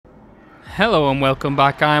Hello and welcome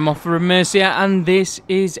back. I am off for Mercia and this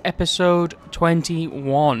is episode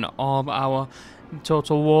 21 of our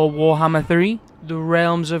Total War Warhammer 3, The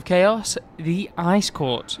Realms of Chaos, the Ice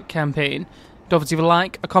Court campaign. Don't forget to leave a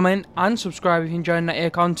like, a comment and subscribe if you're enjoying that here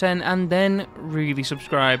content, and then really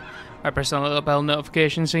subscribe by pressing that little bell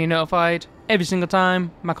notification so you're notified every single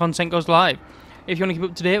time my content goes live. If you want to keep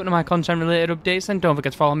up to date with my content related updates, then don't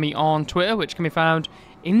forget to follow me on Twitter, which can be found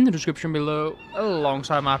in the description below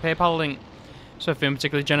alongside my PayPal link. So if you're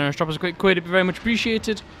particularly generous, drop us a quick quid, it'd be very much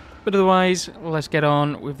appreciated. But otherwise, let's get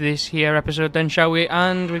on with this here episode then, shall we?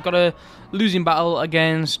 And we've got a losing battle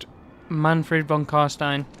against Mannfred von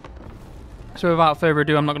Karstein. So without further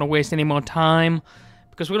ado, I'm not going to waste any more time,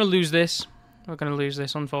 because we're going to lose this. We're going to lose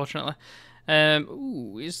this, unfortunately.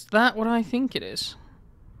 Ooh, is that what I think it is?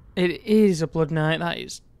 It is a Blood Knight. That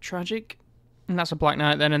is tragic. And that's a Black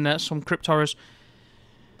Knight then, and that's some Crypt Horrors.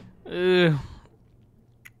 I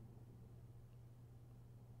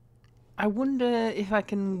wonder if I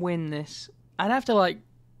can win this. I'd have to, like,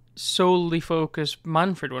 solely focus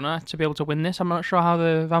Mannfred, wouldn't I, to be able to win this? I'm not sure how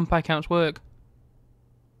the vampire counts work.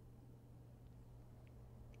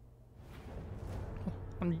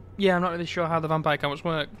 Yeah, I'm not really sure how the vampire counts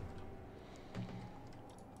work.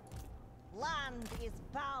 Land is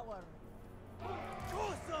power.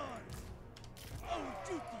 Our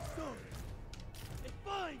duty, sir. A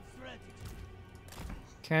fine strategy.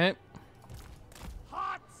 Okay.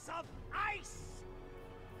 Hearts of ice.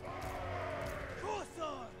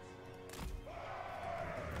 Corsairs.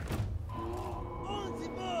 On the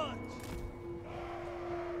march.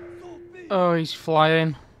 So be Oh, he's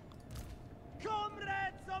flying.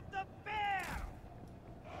 comrades of the bear.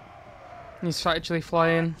 He's actually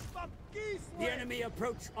flying. The enemy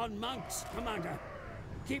approach on mounts, Commander.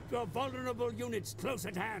 Keep your vulnerable units close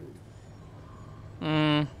at hand.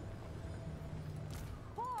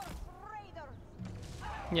 Horse raiders.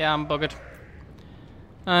 Yeah, I'm buggered.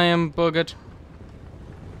 I am buggered.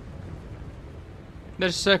 They're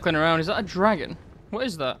just circling around. Is that a dragon? What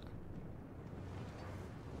is that?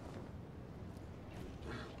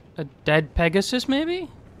 A dead Pegasus, maybe?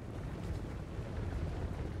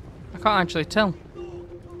 I can't actually tell. Follow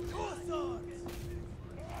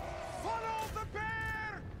the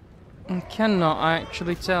bear. I cannot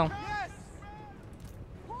actually tell.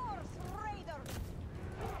 Horse raiders.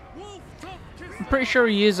 I'm pretty sure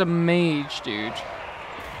he is a mage, dude.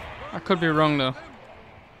 I could be wrong, though.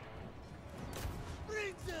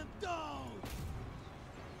 Bring them down.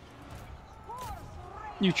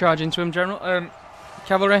 You charge into him, General.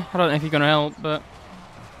 Cavalry? I don't know if you're going to help, but...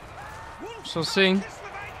 Shall see.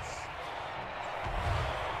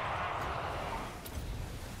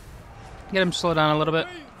 Get him to slow down a little bit.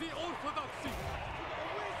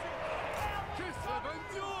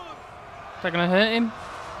 Is that going to hurt him?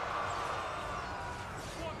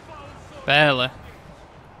 Barely.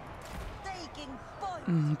 Taking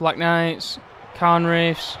point Black Knights, Khan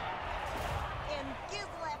Wraiths. in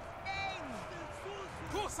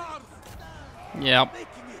Kislev's name. Yeah.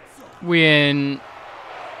 We ain't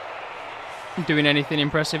doing anything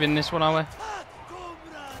impressive in this one, are we?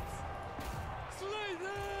 Comrades. Slay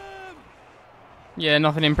them. Yeah,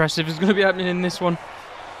 nothing impressive is going to be happening in this one.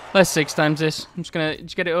 Let's 6 times this. I'm just going to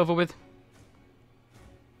get it over with.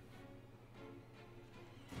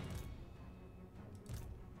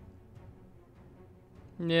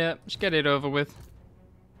 Yeah, just get it over with.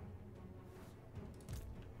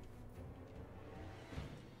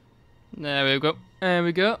 There we go. There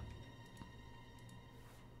we go.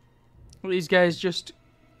 These guys just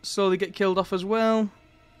slowly get killed off as well.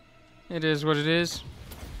 It is what it is.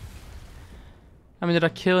 How many did I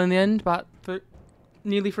kill in the end? About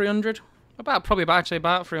nearly 300? Actually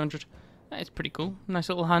about 300. That is pretty cool. Nice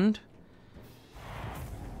little hand.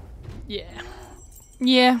 Yeah.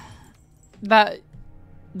 Yeah. That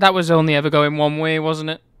was only ever going one way,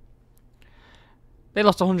 wasn't it? They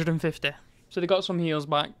lost 150. So they got some heals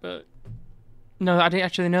back, but... No, I didn't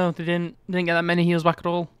actually know. They didn't get that many heals back at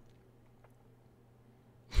all.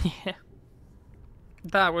 Yeah.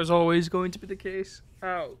 That was always going to be the case.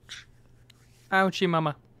 Ouch. Ouchie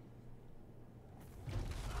mama.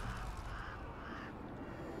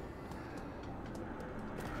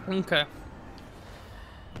 Okay.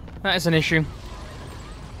 That is an issue.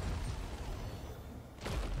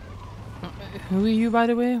 Who are you, by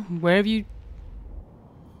the way? Where have you...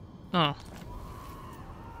 Oh.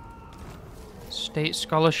 State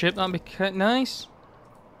scholarship, that'd be quite nice.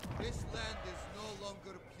 This land is no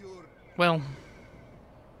longer pure. Well,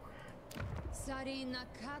 Tzarina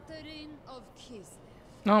Katarin of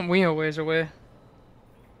Kislev. aren't we a ways away?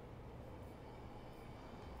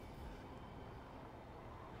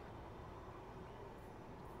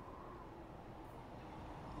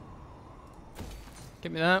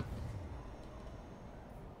 Give me that.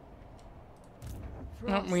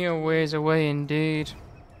 Aren't we a ways away indeed?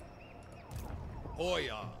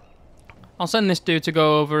 Hoya. I'll send this dude to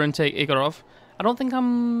go over and take Igerov. I don't think I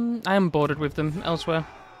am bordered with them elsewhere.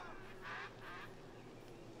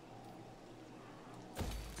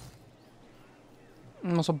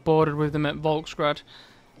 I'm also bordered with them at Volksgrad.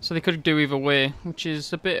 So they could do either way, which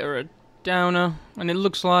is a bit of a downer. And it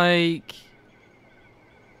looks like...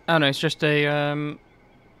 oh no, it's just a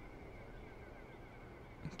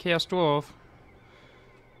Chaos Dwarf.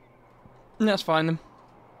 That's fine then.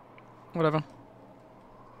 Whatever.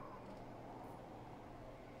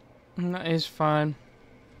 That is fine.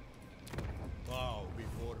 Bow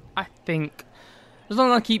before. I think. As long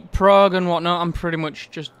as I keep Prague and whatnot, I'm pretty much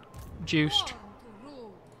just juiced.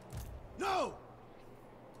 No!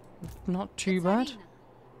 Not too bad.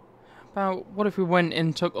 About, what if we went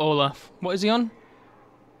and took Olaf? What is he on?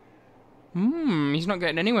 He's not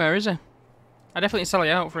getting anywhere, is he? I definitely sell it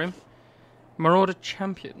out for him. Marauder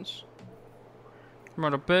Champions.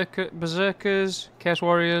 Marauder Berserkers, Chaos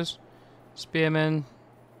Warriors, Spearmen,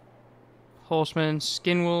 Horsemen,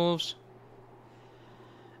 Skinwolves,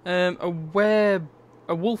 a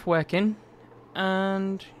Wolf Werkin,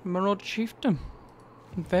 and Marauder Chieftain.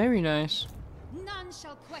 Very nice. None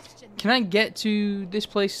shall question. Can I get to this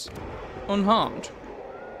place unharmed?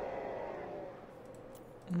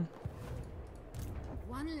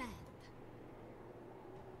 One land.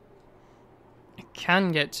 I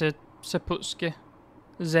can get to Sepukzy.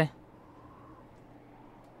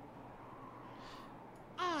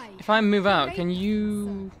 If I move out, can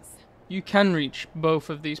you... you can reach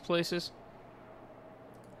both of these places.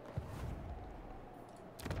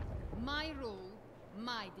 My rule,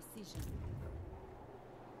 my decision.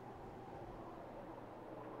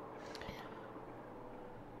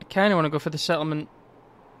 I kind of want to go for the settlement.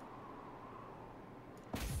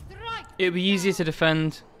 Strike. It'd be easier to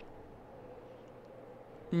defend.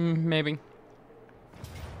 Maybe.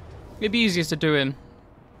 It'd be easier to do in.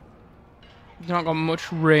 You've not got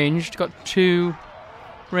much ranged. Got 2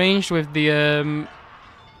 ranged with the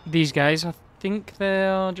these guys. I think they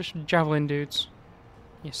are just javelin dudes.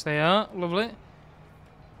 Yes, they are. Lovely.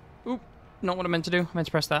 Oop, not what I meant to do. I meant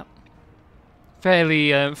to press that.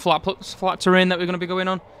 Fairly flat terrain that we're going to be going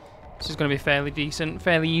on. This is going to be fairly decent,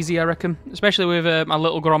 fairly easy, I reckon. Especially with my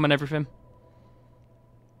little Grom and everything.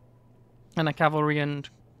 And the cavalry and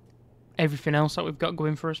everything else that we've got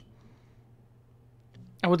going for us.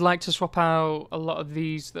 I would like to swap out a lot of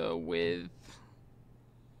these though with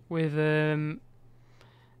the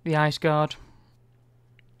Ice Guard.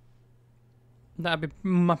 That'd be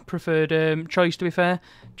my preferred choice, to be fair.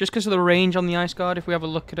 Just because of the range on the Ice Guard. If we have a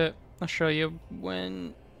look at it, I'll show you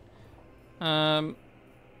when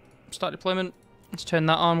start deployment. Let's turn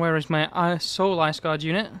that on. Where is my Soul Ice Guard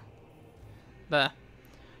unit? There.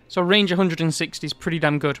 So range 160 is pretty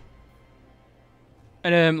damn good.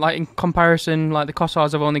 And like in comparison, like the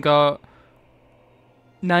Kossars have only got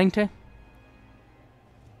 90.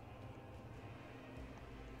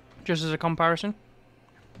 Just as a comparison.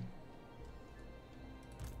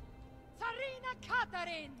 Tzarina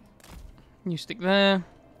Katarin. You stick there.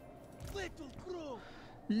 Little crow.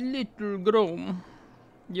 Little Grom.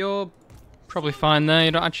 You're probably fine there.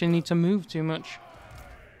 You don't actually need to move too much.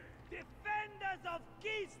 Defenders of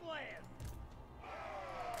Kislev.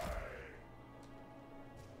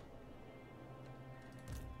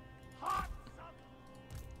 Hearts of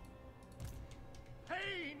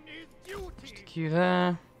pain is duty. Stick you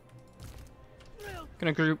there.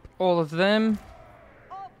 Gonna group all of them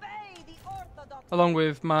Obey the orthodox. along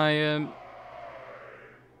with my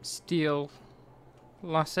steel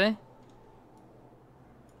lassie. Here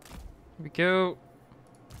we go.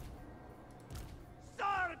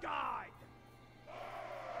 Sargai.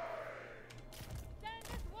 Stand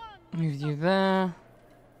as one. Move you there.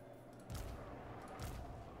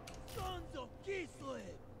 Sons of Kislev.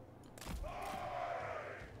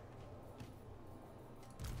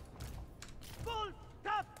 Full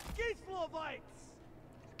tap Kislovites.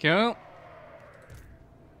 Go.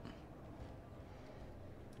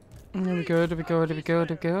 There we go, there we go, there we go,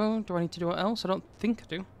 there we go. Do I need to do what else? I don't think I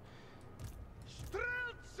do.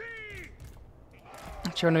 Streltsy.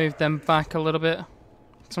 Actually, I want to move them back a little bit.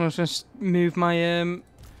 So I'm just going to move my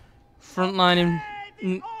front line in.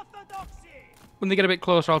 The orthodoxy. When they get a bit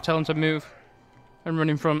closer, I'll tell them to move and run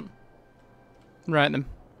in front. Right then.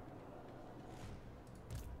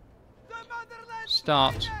 The motherland.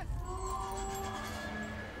 Start.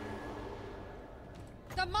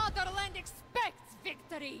 The motherland expects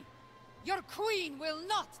victory. Your queen will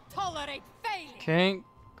not tolerate failure. Okay,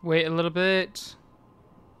 wait a little bit.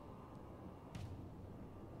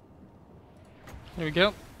 There we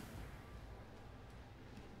go.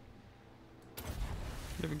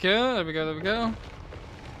 There we go, there we go, there we go.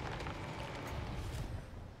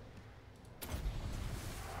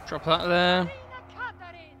 Drop that there. Tzarina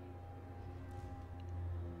Katarin.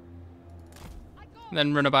 I go.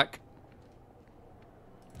 Then run her back.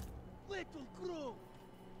 Little crew.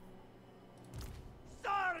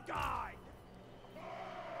 Sargai.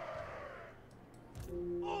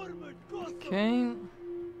 Armored Gotham. Okay.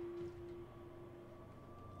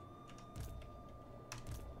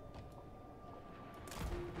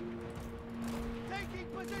 Taking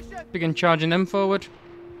position. Begin charging them forward.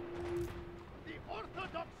 The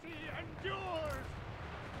orthodoxy endures.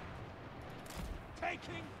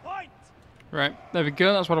 Taking point. Right, there we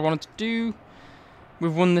go. That's what I wanted to do.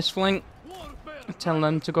 We've won this flank. Warfare. Tell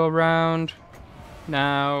them to go around.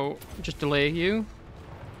 Now, just delay you.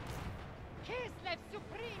 Kislev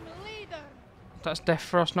supreme leader. That's Death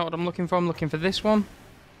Frost, not what I'm looking for. I'm looking for this one.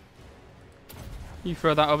 You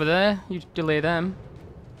throw that over there. You delay them.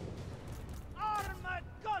 Armored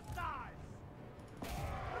Gotham. Bring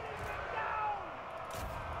them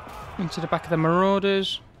down. Into the back of the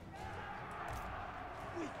Marauders.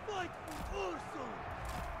 We fight for Ursul.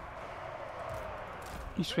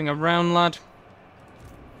 You swing around, lad.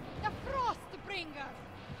 The Frostbringer.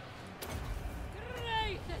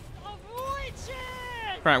 Greatest of witches.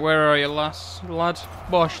 Right, where are you, lad?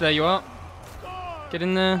 Bosh, there you are. Get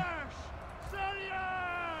in there.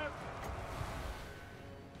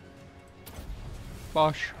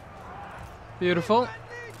 Bosh. Beautiful.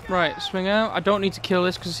 Right, swing out. I don't need to kill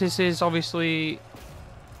this because this is obviously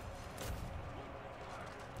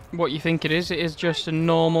what you think it is. It is just a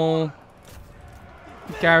normal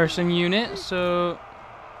garrison unit, so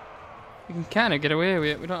we can kind of get away with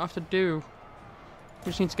it. We don't have to do.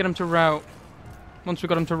 We just need to get them to rout. Once we've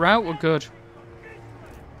got them to rout, we're good.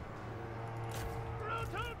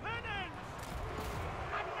 Brutal penance.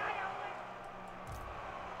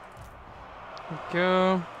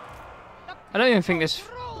 Go. I don't even think this.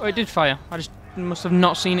 Oh, it did fire. I just must have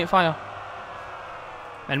not seen it fire.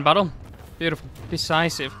 End battle. Beautiful.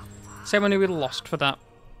 Decisive. Say when we would have lost for that.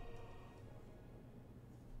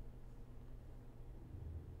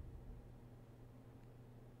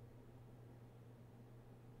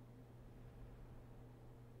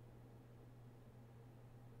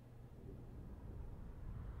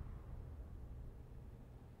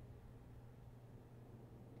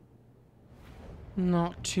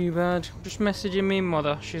 Not too bad. Just messaging me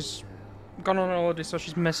mother. She's gone on holiday, so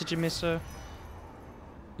she's messaging me, so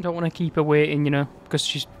I don't want to keep her waiting, you know, because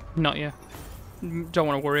she's not here. Don't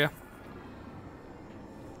want to worry her.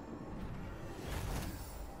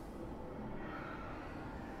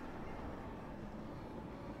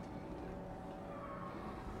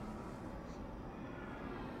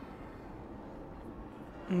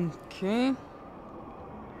 Okay.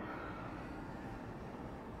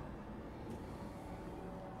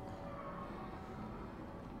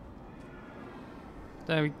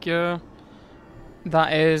 There we go.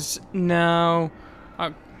 That is now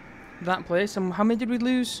that place. And how many did we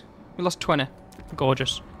lose? We lost 20.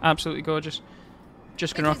 Gorgeous. Absolutely gorgeous.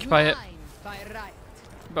 Just going to occupy it.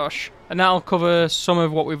 Bosh. And that'll cover some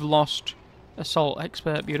of what we've lost. Assault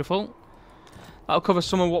expert. Beautiful. That'll cover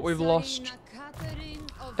some of what we've lost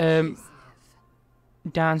down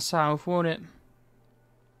south, won't it?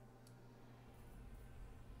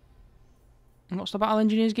 And what's the battle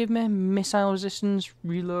engineers give me? Missile resistance,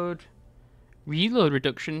 reload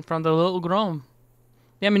reduction from the little Grom.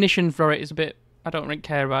 The ammunition for it is a bit, I don't really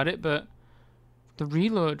care about it, but the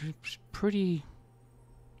reload is pretty,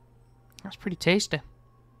 that's pretty tasty.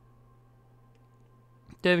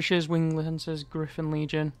 Dervishers, Wing Lancers, Griffin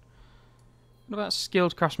Legion. What about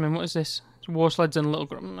Skilled Craftsmen? What is this? It's War Sleds and Little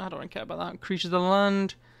Grom. I don't really care about that. Creatures of the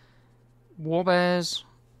Land, War Bears.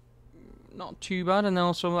 Not too bad, and then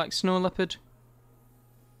also like Snow Leopard.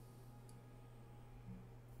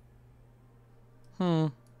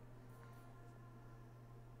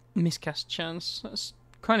 Miscast chance. That's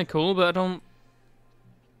kind of cool, but I don't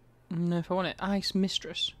know if I want it. Ice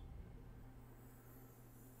Mistress.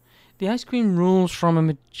 The Ice Queen rules from a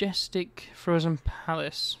majestic frozen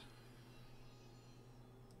palace.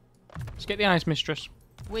 Let's get the Ice Mistress.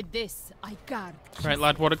 With this, I guard. Right,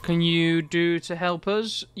 lad, what can you do to help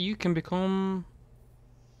us? You can become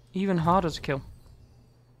even harder to kill.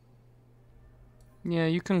 Yeah,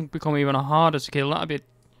 you can become even harder to kill. That'd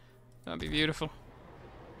be beautiful.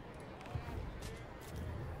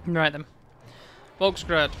 Right then.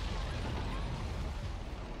 Volksgrad.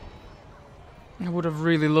 I would have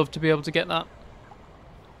really loved to be able to get that.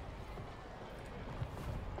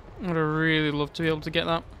 I would have really loved to be able to get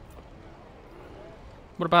that.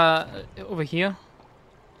 What about over here?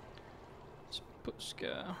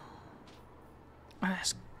 Sepukzy.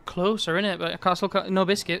 That's closer, isn't it? But I can't still got no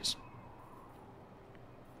biscuits.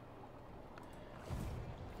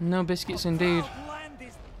 No biscuits indeed. Proud land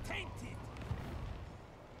is tainted.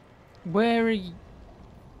 Where are you?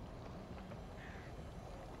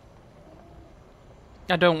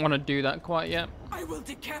 I don't want to do that quite yet. I will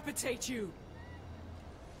decapitate you.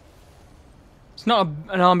 It's not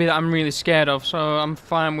an army that I'm really scared of, so I'm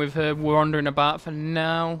fine with her wandering about for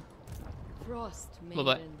now. Frost Love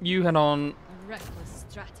that. maiden. You head on Reckless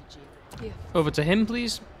strategy. Gift. over to him,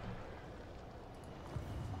 please.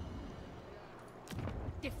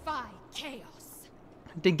 Defy chaos.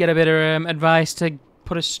 Did get a bit of advice to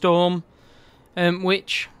put a storm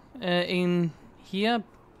witch in here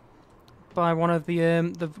by one of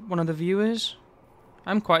the viewers.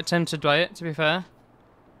 I'm quite tempted by it, to be fair.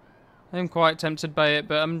 I'm quite tempted by it,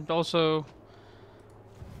 but I'm also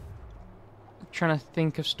trying to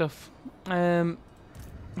think of stuff. I'm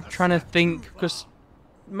trying to think because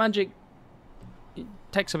magic it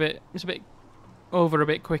takes a bit. It's a bit over a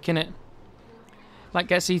bit quick, innit? Like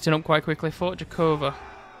gets eaten up quite quickly. Fort Jakova.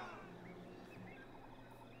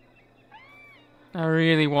 I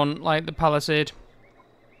really want like the palisade.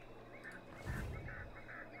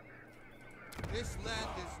 This land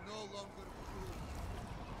is no longer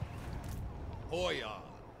pure. Hoya.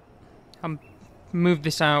 Move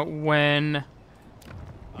this out when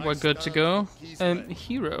we're good to go.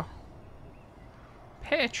 Hero.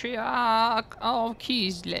 Patriarch of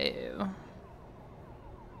Kislev.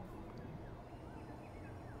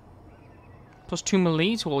 +2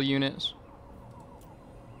 melee to all units.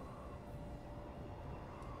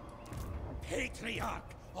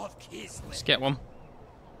 Patriarch of Kislev. Let's get one.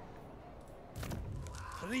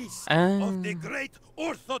 Priest of the Um, great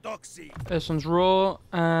orthodoxy. This one's raw,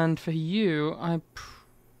 and for you,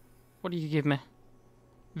 what do you give me?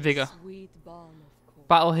 Vigor. Sweet balm of cold.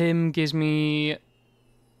 Battle him gives me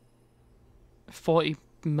 40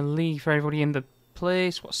 melee for everybody in the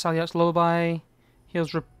place. What's Salyak's lullaby?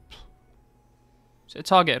 Heals. Is it a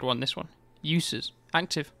targeted one? This one. Uses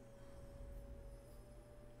active.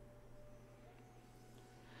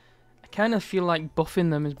 I kind of feel like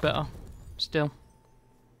buffing them is better. Still.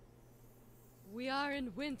 We are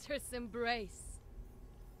in winter's embrace.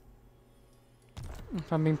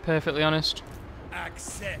 If I'm being perfectly honest.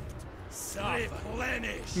 Accept.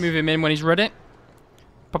 Replenish. Move him in when he's ready.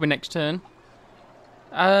 Probably next turn.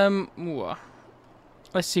 Ooh.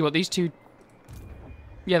 Let's see what these two.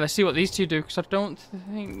 Yeah, let's see what these two do, because I don't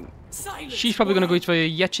think Silence, she's probably going to go world. to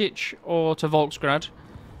Yetich or to Volksgrad.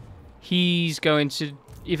 He's going to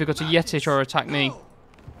either go to Yetich or attack me.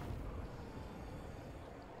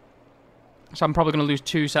 So I'm probably going to lose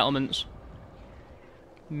 2 settlements.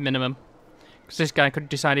 Minimum. Because this guy could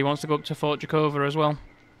decide he wants to go up to Fort Jakova as well.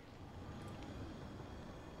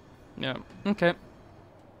 Yeah, okay.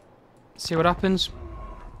 Let's see what happens.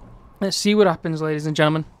 Let's see what happens, ladies and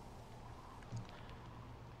gentlemen.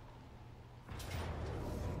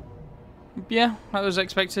 Yeah, that was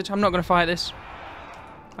expected. I'm not going to fight this.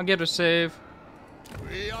 I'll give it a save.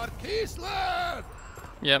 We are Kislev!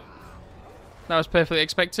 Yep. That was perfectly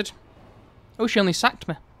expected. Oh, she only sacked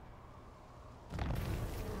me.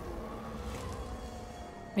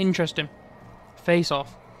 Interesting. Face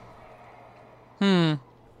off.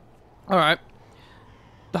 Alright.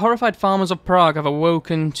 The horrified farmers of Prague have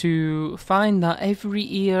awoken to find that every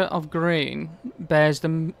ear of grain bears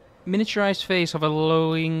the miniaturized face of a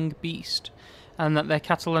lowing beast, and that their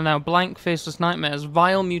cattle are now blank, faceless nightmares.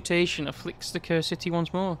 Vile mutation afflicts the cursed city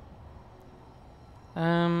once more.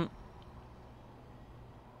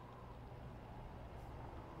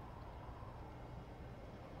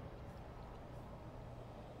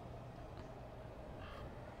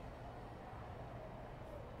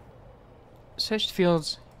 Search the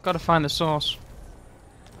fields. Gotta find the source.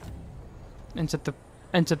 Entered the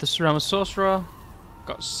realm of sorcerer.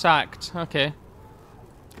 Got sacked. Okay.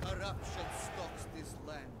 Corruption stalks this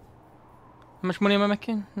land. How much money am I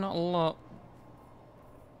making? Not a lot.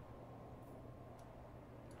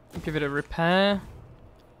 Give it a repair.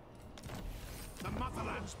 The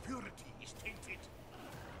motherland's purity is tainted.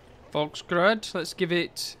 Volksgrad. Let's give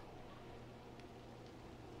it.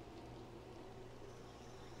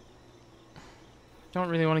 Don't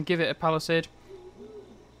really want to give it a palisade.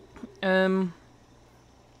 I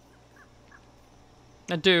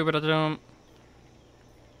do, but I don't.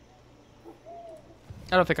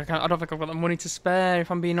 I don't think I can. I don't think I've got the money to spare, if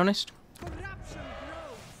I'm being honest. Corruption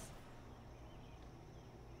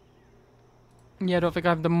grows. Yeah, I don't think I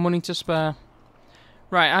have the money to spare.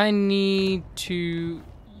 Right, I need to.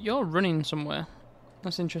 You're running somewhere.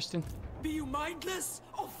 That's interesting. Be you mindless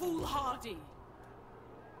or foolhardy?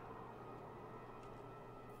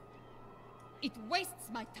 It wastes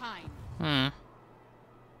my time. Hmm.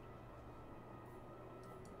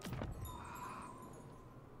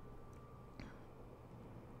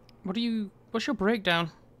 What's your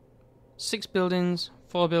breakdown? 6 buildings,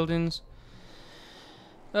 4 buildings.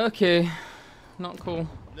 Okay. Not cool.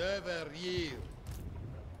 Never yield.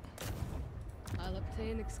 I'll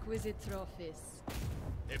obtain exquisite trophies.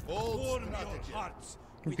 A bold Warm your strategy. hearts.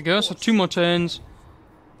 There we go, so 2 more turns.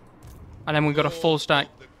 And then we've got a full stack.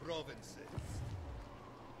 The provinces.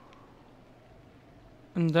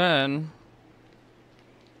 And then...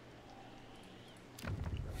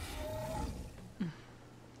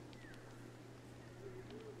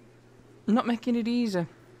 not making it easy. I'm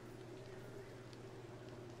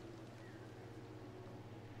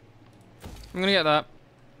gonna get that.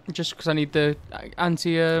 Just because I need the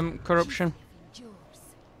anti-corruption. Endures.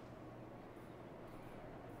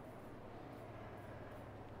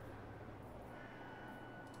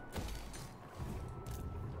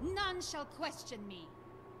 None shall question me.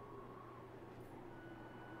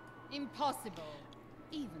 Impossible,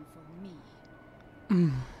 even for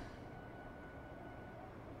me.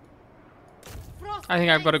 I think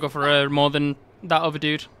I've got to go for more than that other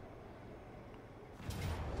dude.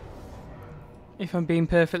 If I'm being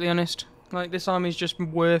perfectly honest. Like, this army's just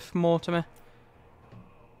worth more to me.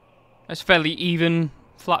 It's fairly even,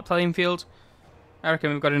 flat playing field. I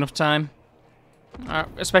reckon we've got enough time.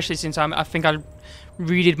 Especially since I think I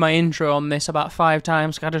redid my intro on this about 5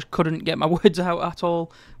 times. I just couldn't get my words out at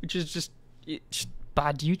all. Which is just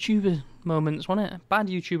bad YouTuber moments, wasn't it? Bad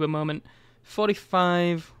YouTuber moment.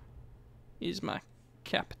 45 is my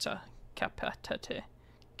capacity.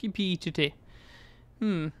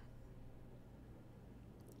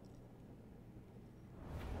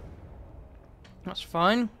 That's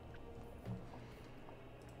fine.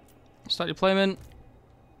 Start deployment.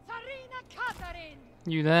 Tzarina Katarin!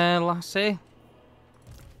 You there, lassie?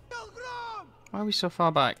 Why are we so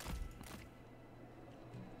far back?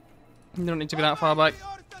 You don't need to be that far back.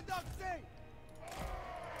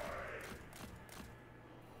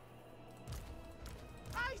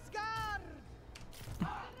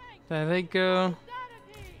 There they go.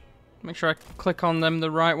 Make sure I click on them the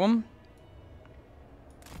right one.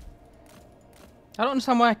 I don't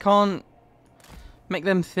understand why I can't make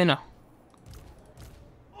them thinner.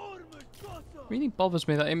 Really bothers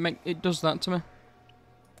me that it does that to me. I'm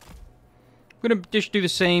gonna just do the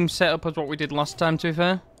same setup as what we did last time, to be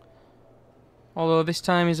fair. Although this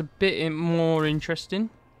time is a bit more interesting.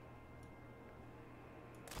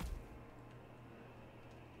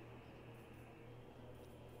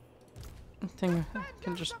 I think I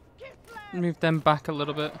can just move them back a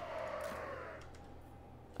little bit.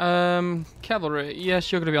 Cavalry.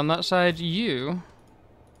 Yes, you're going to be on that side. You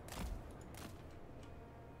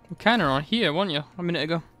were kind of on here, weren't you? A minute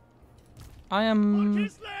ago. I am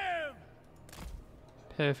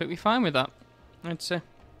perfectly fine with that, I'd say.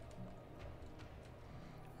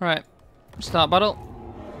 Right. Start battle.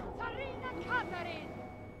 Tzarina Katarin!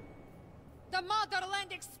 The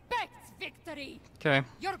motherland expects victory! Okay.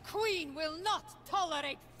 Your queen will not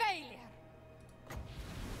tolerate failure!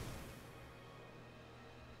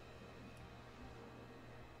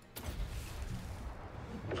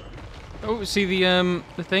 Oh, see the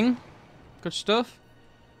thing? Good stuff.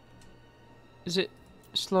 Is it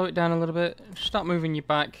slow it down a little bit? Start moving you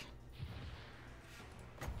back.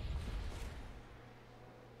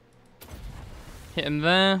 Hit him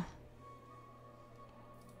there.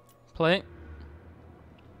 Play.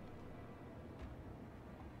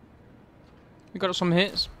 We got some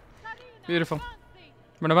hits. Beautiful.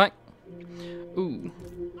 Run it back. Ooh.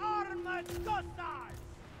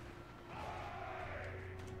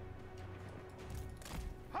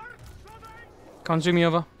 Consume me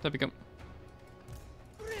over. There we go.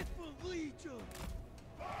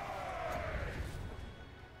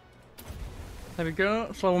 There we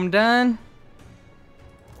go. Slow him down.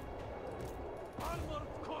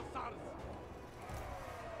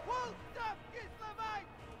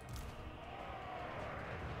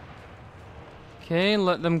 Okay,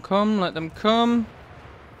 let them come, let them come.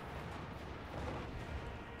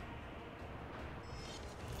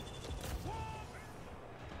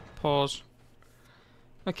 Pause.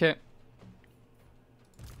 Okay.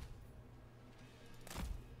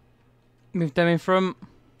 Move them in front.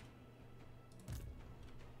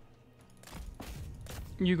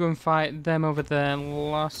 You go and fight them over there,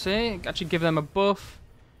 lassie. Actually give them a buff.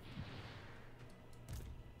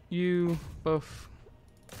 You buff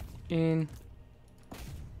in.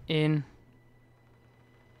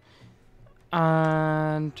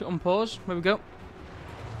 And unpause. There we go.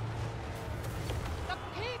 The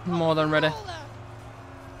people More than ready. ruler.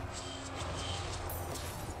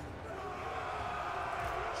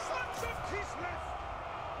 Sons of Kislev!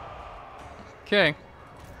 Okay.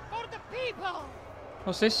 For the people.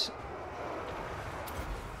 What's this?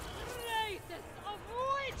 Races of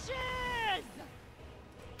witches.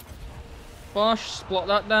 Bosh, block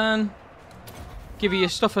that down. Give you your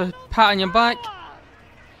stuff a pat on your back.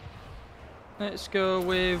 Let's go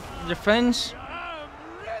with defense. I'm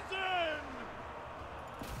risen!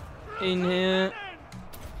 In here.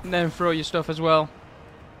 And then throw your stuff as well.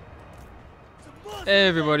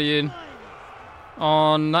 Everybody in.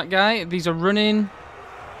 On that guy. These are running.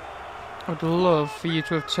 I'd love for you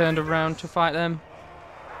to have turned around to fight them.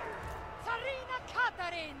 Tzarina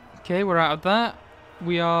Katarin. Okay, we're out of that.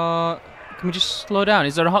 We are... Can we just slow down?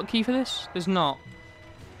 Is there a hotkey for this? There's not.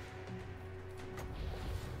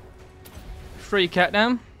 Free cat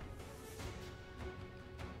down.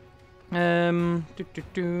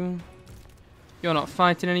 You're not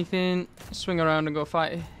fighting anything. Swing around and go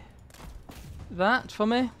fight that for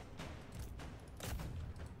me.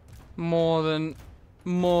 More than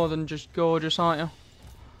just gorgeous, aren't you?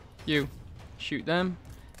 You shoot them.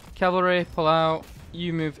 Cavalry, pull out.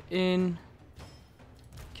 You move in.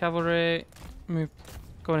 Cavalry, move.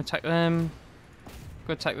 Go and attack them.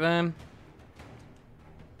 Go attack them.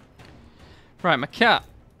 Right, my cat.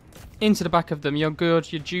 Into the back of them. You're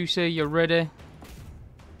good. You're juicy. You're ready.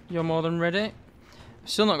 You're more than ready. I've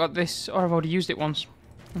still not got this. Or I've already used it once.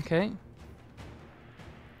 Okay.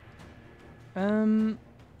 I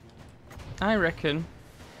reckon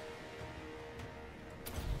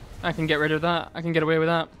I can get rid of that. I can get away with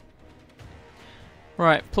that.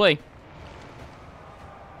 Right, play.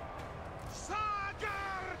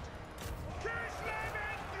 Sagard! Kislev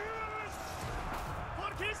endures!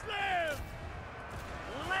 For Kislev!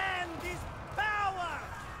 Land is power!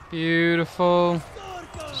 Beautiful.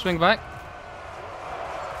 Swing back.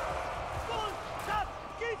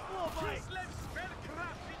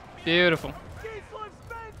 Beautiful.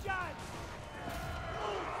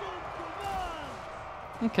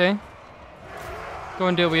 Okay. Go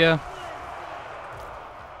and deal with you.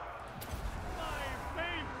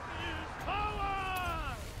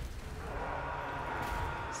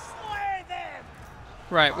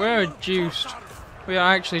 Right, we're juiced. We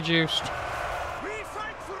are actually juiced.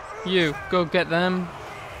 You, go get them.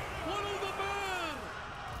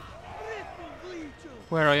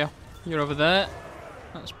 Where are you? You're over there.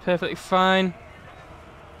 That's perfectly fine.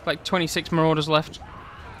 Like 26 marauders left.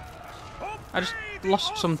 I just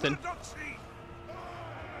lost something.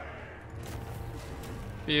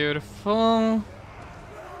 Beautiful.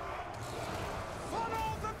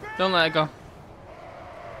 Don't let it go.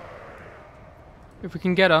 If we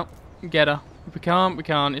can get her, get her. If we can't, we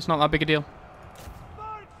can't. It's not that big a deal.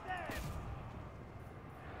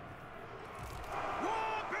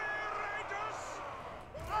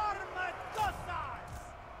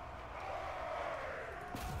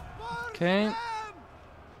 Okay.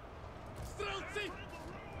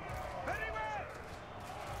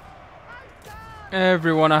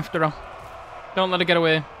 Everyone after her. Don't let her get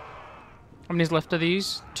away. How many's left of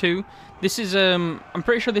these? 2. This is, I'm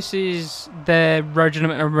pretty sure this is their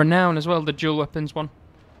Regiment of Renown as well, the dual weapons one.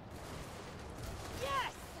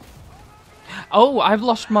 Yes. Oh, I've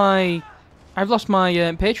lost my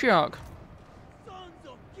Patriarch.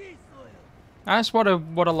 That's what I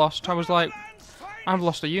lost. I was like, I've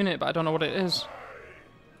lost a unit, but I don't know what it is.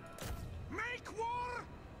 Make war!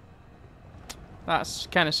 That's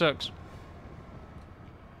kind of sucks.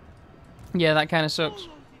 Yeah, that kind of sucks.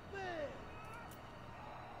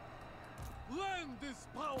 Land is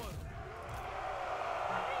power!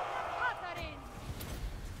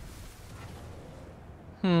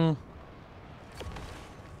 Katarin.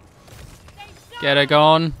 Get her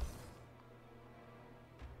gone.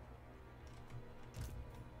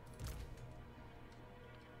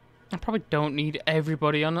 I probably don't need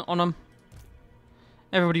everybody on them.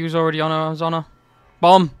 Everybody who's already on her is on her.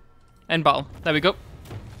 Bomb. End battle. There we go.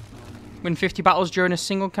 Win 50 battles during a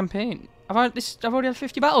single campaign. I've already had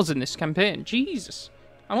 50 battles in this campaign. Jesus.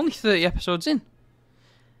 I'm only 30 episodes in.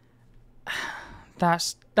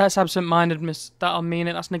 That's absent-mindedness. That'll mean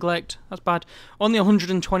it. That's neglect. That's bad. Only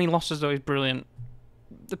 120 losses though is brilliant.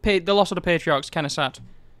 The loss of the Patriarch's kind of sad.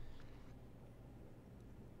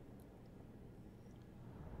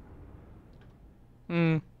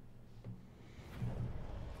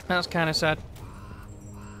 That's kind of sad.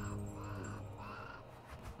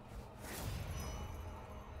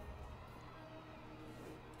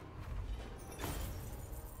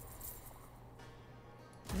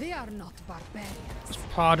 We are not barbarians.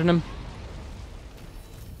 Pardon him.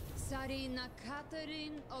 Tzarina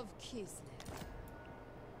Katarin of Kislev.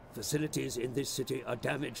 Facilities in this city are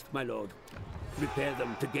damaged, my lord. Repair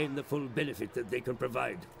them to gain the full benefit that they can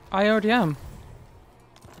provide. I already am.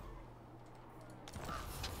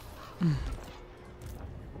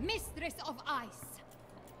 Mistress of Ice.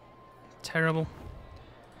 Terrible.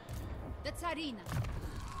 The Tzarina.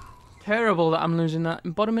 Terrible that I'm losing that.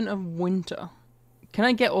 Embodiment of Winter. Can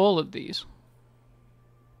I get all of these?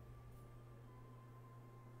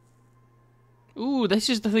 Ooh, this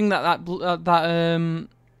is the thing that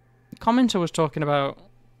commenter was talking about.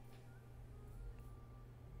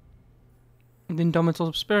 The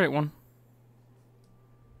Indomitable Spirit one.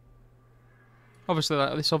 Obviously,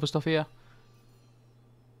 this other stuff here.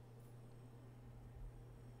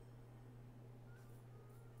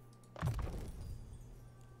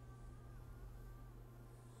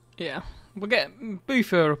 Yeah, we'll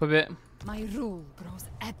beef her up a bit. My rule grows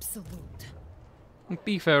absolute.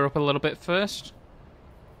 Beef her up a little bit first.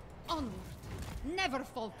 Onward. Never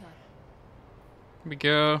falter. Here we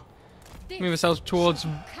go. Move ourselves towards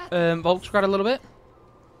Volksgrad a little bit.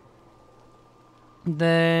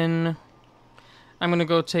 Then I'm gonna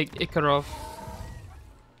go take Igerov.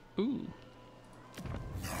 Ooh.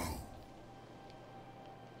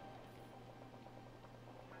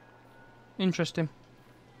 Interesting.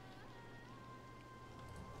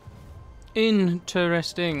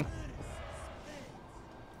 Interesting.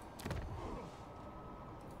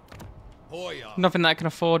 Hoya. Nothing that I can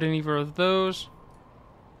afford in either of those.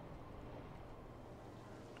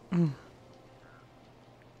 I'm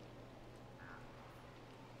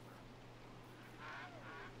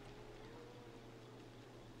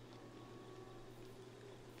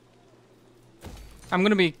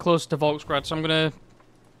going to be close to Volksgrad, so I'm going to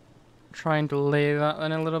try and delay that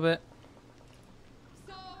then a little bit.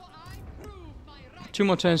 So I prove my right. 2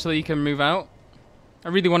 more turns so that he can move out. I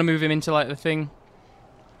really want to move him into like the thing.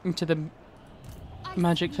 Into the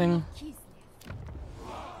magic thing.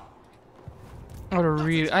 I would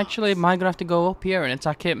really... Actually, am I going to have to go up here and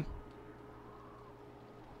attack him?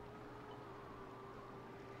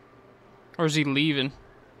 Or is he leaving?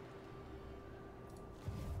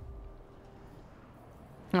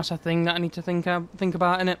 That's a thing that I need to think about,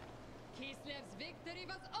 innit? Kislev's victory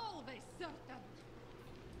was always certain.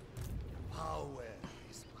 Power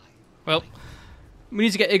is my Well, we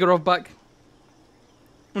need to get Igerov back.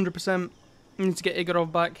 100%. We need to get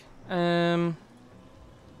Igerov back.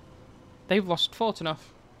 They've lost fort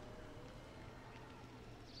enough.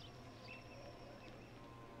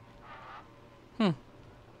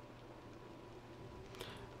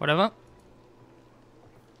 Whatever.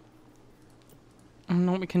 I don't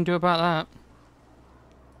know what we can do about that.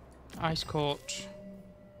 Ice Court.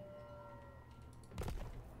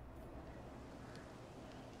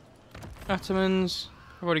 Ottomans.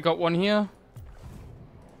 I've already got one here.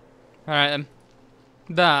 Alright then.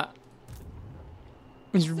 That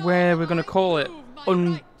is where we're going to call it.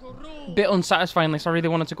 Bit unsatisfyingly, so I really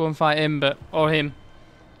wanted to go and fight him, or him.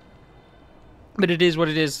 But it is what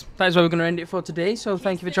it is. That is where we're going to end it for today, so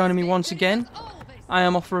thank you for joining me once again. I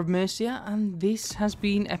am Offer of Mercia, and this has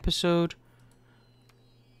been episode...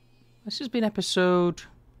 This has been episode...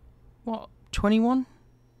 What? 21?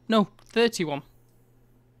 No, 31.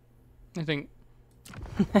 I think.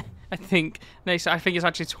 I think it's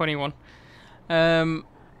actually 21.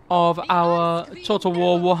 Of our Total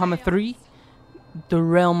War Warhammer 3, The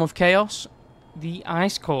Realm of Chaos, the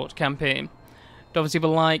Ice Court campaign. Don't forget to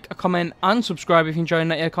leave a like, a comment, and subscribe if you're enjoying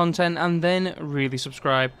that content, and then really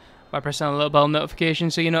subscribe by pressing on the little bell notification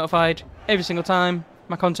so you're notified every single time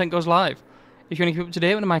my content goes live. If you want to keep up to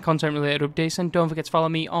date with my content related updates, then don't forget to follow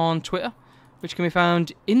me on Twitter, which can be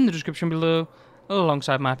found in the description below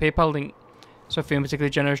alongside my PayPal link. So if you're feeling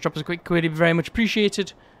particularly generous, drop us a quick quid, it'd be very much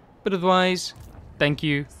appreciated. But otherwise, thank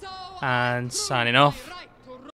you, and signing off.